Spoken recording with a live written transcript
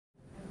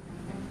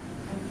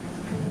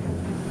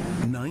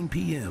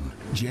p.m.,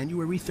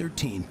 January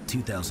 13,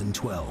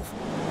 2012.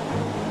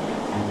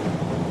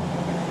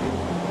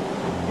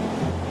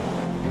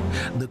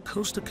 The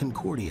Costa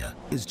Concordia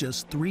is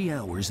just 3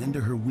 hours into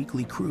her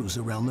weekly cruise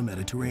around the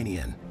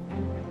Mediterranean.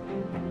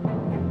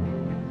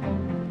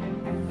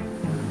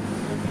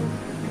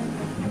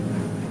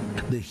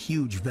 The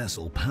huge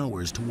vessel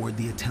powers toward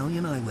the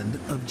Italian island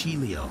of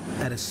Giglio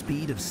at a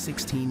speed of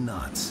 16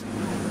 knots.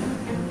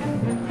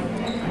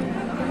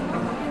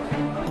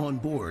 On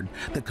board,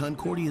 the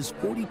Concordia's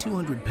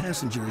 4,200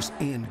 passengers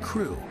and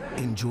crew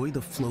enjoy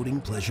the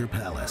floating pleasure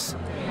palace.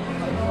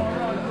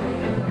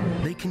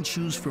 They can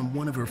choose from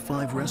one of her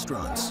 5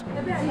 restaurants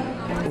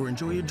or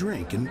enjoy a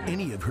drink in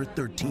any of her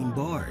 13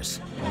 bars.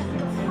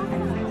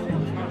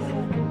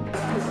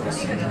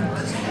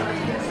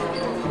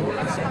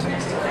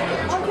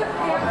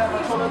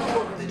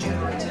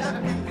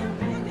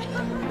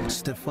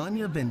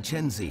 Stefania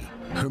Vincenzi,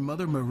 her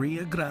mother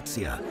Maria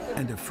Grazia,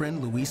 and her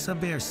friend Luisa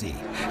Bersi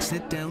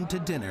sit down to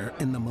dinner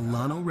in the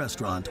Milano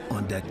restaurant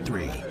on deck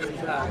 3.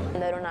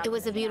 It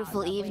was a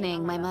beautiful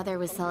evening. My mother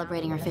was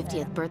celebrating her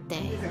 50th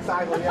birthday.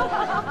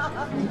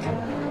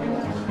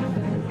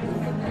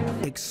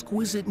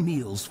 Exquisite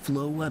meals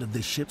flow out of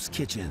the ship's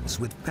kitchens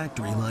with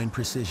factory-line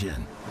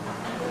precision.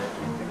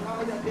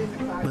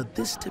 But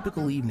this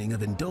typical evening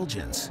of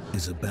indulgence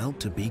is about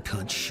to be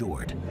cut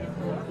short.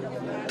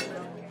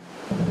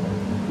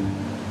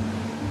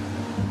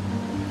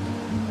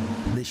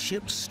 The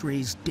ship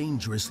strays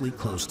dangerously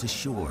close to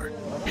shore,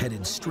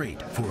 headed straight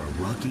for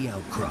a rocky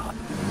outcrop.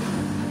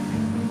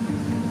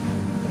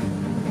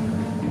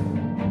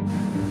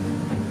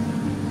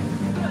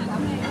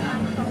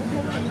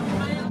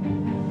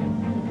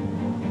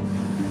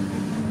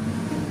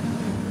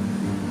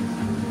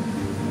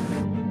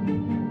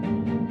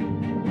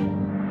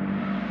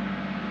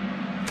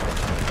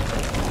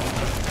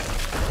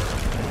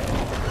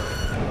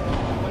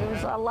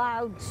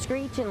 Loud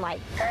screeching like,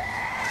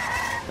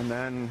 and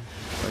then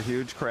a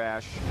huge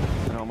crash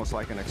and almost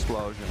like an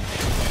explosion.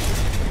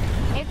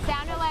 It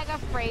sounded like a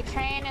freight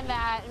train and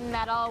that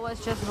metal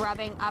was just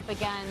rubbing up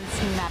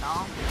against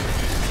metal.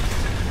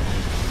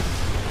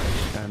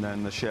 And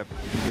then the ship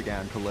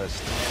began to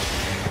list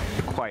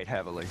quite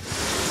heavily.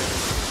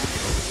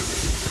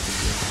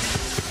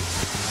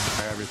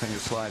 Everything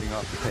is sliding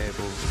off the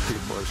tables,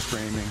 people are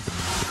screaming.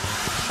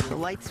 The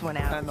lights went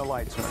out. And the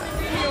lights went out.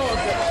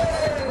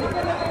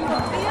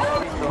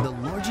 The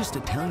largest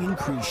Italian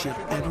cruise ship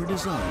ever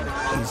designed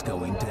is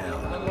going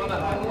down.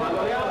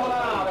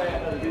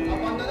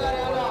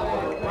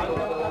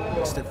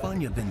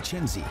 Stefania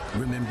Vincenzi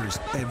remembers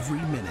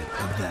every minute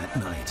of that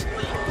night.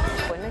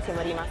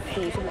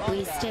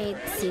 We stayed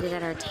seated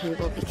at our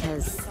table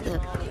because the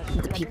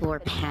people were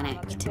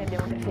panicked.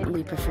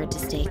 We preferred to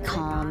stay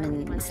calm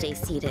and stay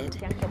seated.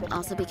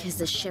 Also because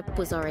the ship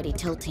was already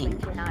tilting.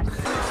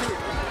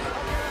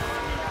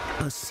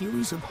 A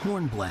series of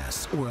horn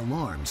blasts or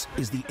alarms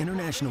is the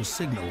international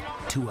signal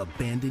to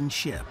abandon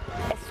ship.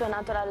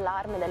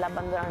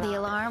 The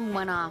alarm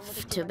went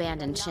off to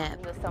abandon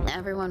ship.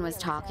 Everyone was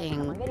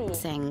talking,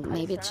 saying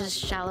maybe it's just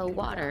shallow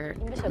water,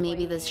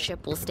 maybe this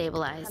ship will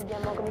stabilize.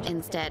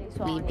 Instead,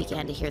 we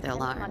began to hear the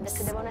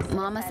alarms.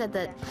 Mama said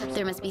that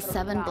there must be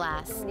 7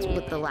 blasts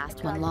with the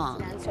last one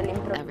long.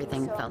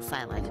 Everything fell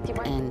silent,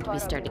 and we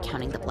started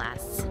counting the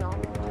blasts.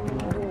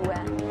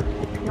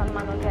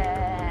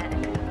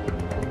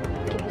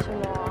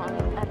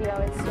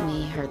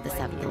 We heard the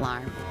 7th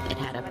alarm. It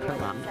had a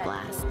prolonged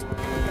blast.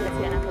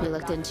 We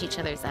looked into each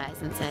other's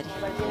eyes and said,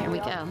 here we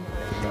go.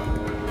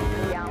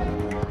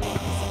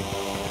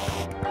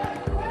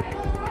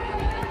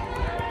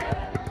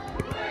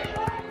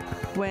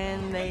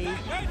 When they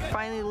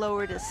finally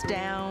lowered us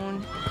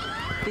down,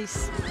 they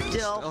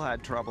still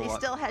had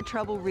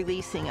trouble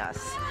releasing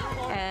us.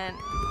 And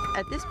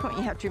at this point,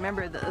 you have to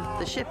remember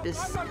the ship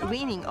is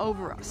leaning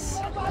over us.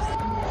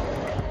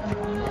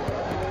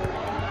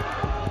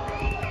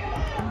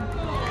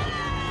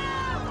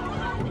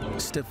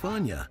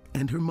 Stefania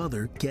and her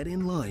mother get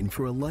in line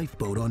for a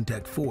lifeboat on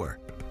deck 4,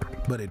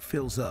 but it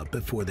fills up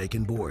before they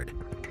can board.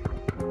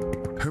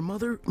 Her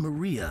mother,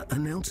 Maria,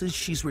 announces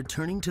she's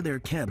returning to their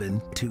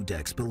cabin 2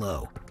 decks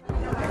below.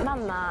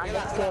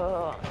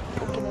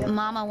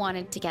 Mama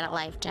wanted to get a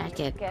life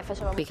jacket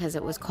because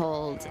it was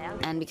cold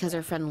and because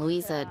her friend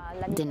Luisa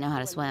didn't know how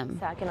to swim.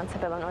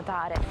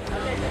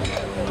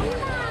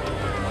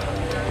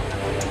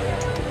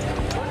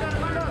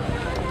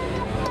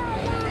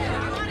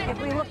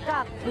 if we look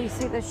up, we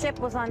see the ship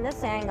was on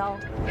this angle,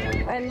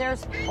 and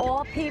there's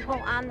all people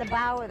on the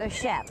bow of the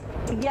ship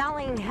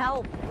yelling,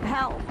 help,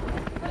 help.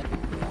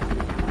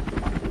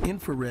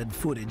 Infrared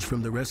footage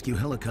from the rescue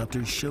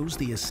helicopters shows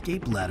the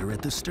escape ladder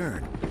at the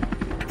stern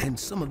and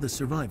some of the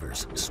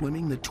survivors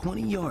swimming the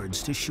 20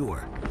 yards to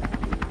shore.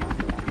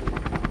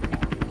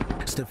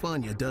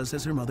 Stefania does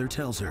as her mother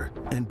tells her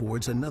and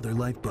boards another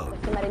lifeboat.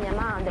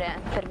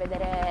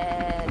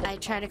 I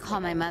tried to call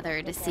my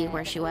mother to see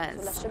where she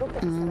was.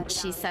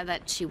 She said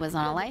that she was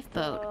on a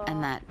lifeboat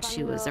and that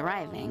she was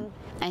arriving.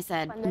 I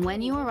said,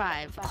 when you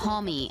arrive,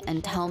 call me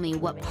and tell me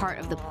what part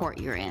of the port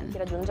you're in.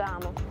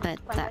 But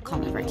that call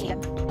never came.